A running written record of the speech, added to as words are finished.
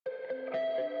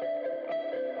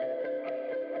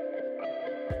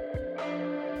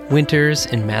Winters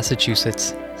in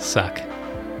Massachusetts suck.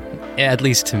 At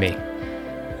least to me.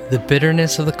 The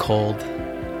bitterness of the cold,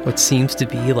 what seems to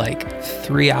be like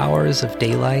 3 hours of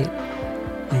daylight,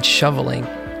 and shoveling,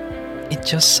 it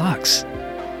just sucks.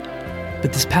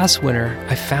 But this past winter,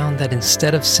 I found that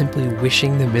instead of simply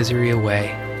wishing the misery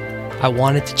away, I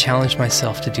wanted to challenge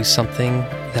myself to do something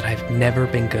that I've never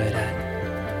been good at.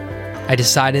 I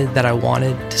decided that I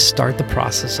wanted to start the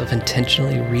process of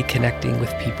intentionally reconnecting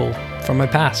with people from my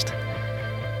past.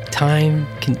 Time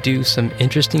can do some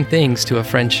interesting things to a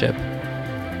friendship,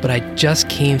 but I just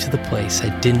came to the place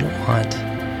I didn't want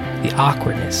the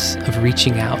awkwardness of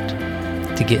reaching out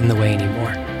to get in the way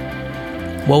anymore.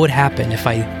 What would happen if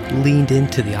I leaned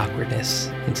into the awkwardness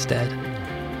instead?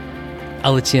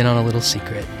 I'll let you in on a little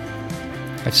secret.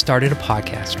 I've started a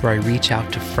podcast where I reach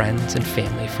out to friends and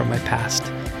family from my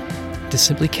past to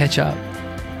simply catch up.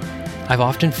 I've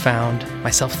often found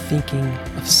myself thinking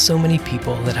of so many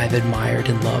people that I've admired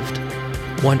and loved,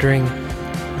 wondering,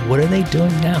 what are they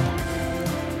doing now?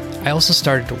 I also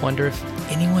started to wonder if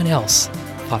anyone else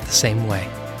thought the same way.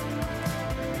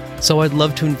 So I'd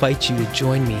love to invite you to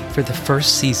join me for the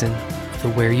first season of the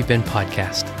Where You Been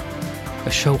podcast,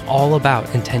 a show all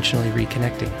about intentionally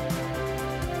reconnecting.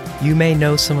 You may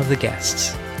know some of the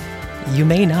guests. You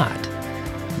may not,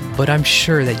 but I'm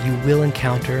sure that you will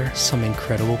encounter some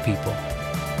incredible people.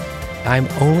 I'm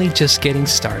only just getting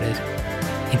started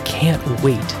and can't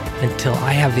wait until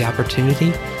I have the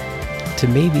opportunity to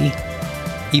maybe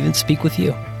even speak with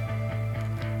you.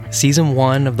 Season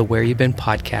 1 of the Where You Been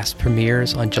podcast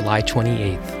premieres on July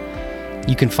 28th.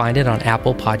 You can find it on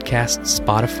Apple Podcasts,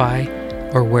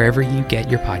 Spotify, or wherever you get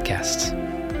your podcasts.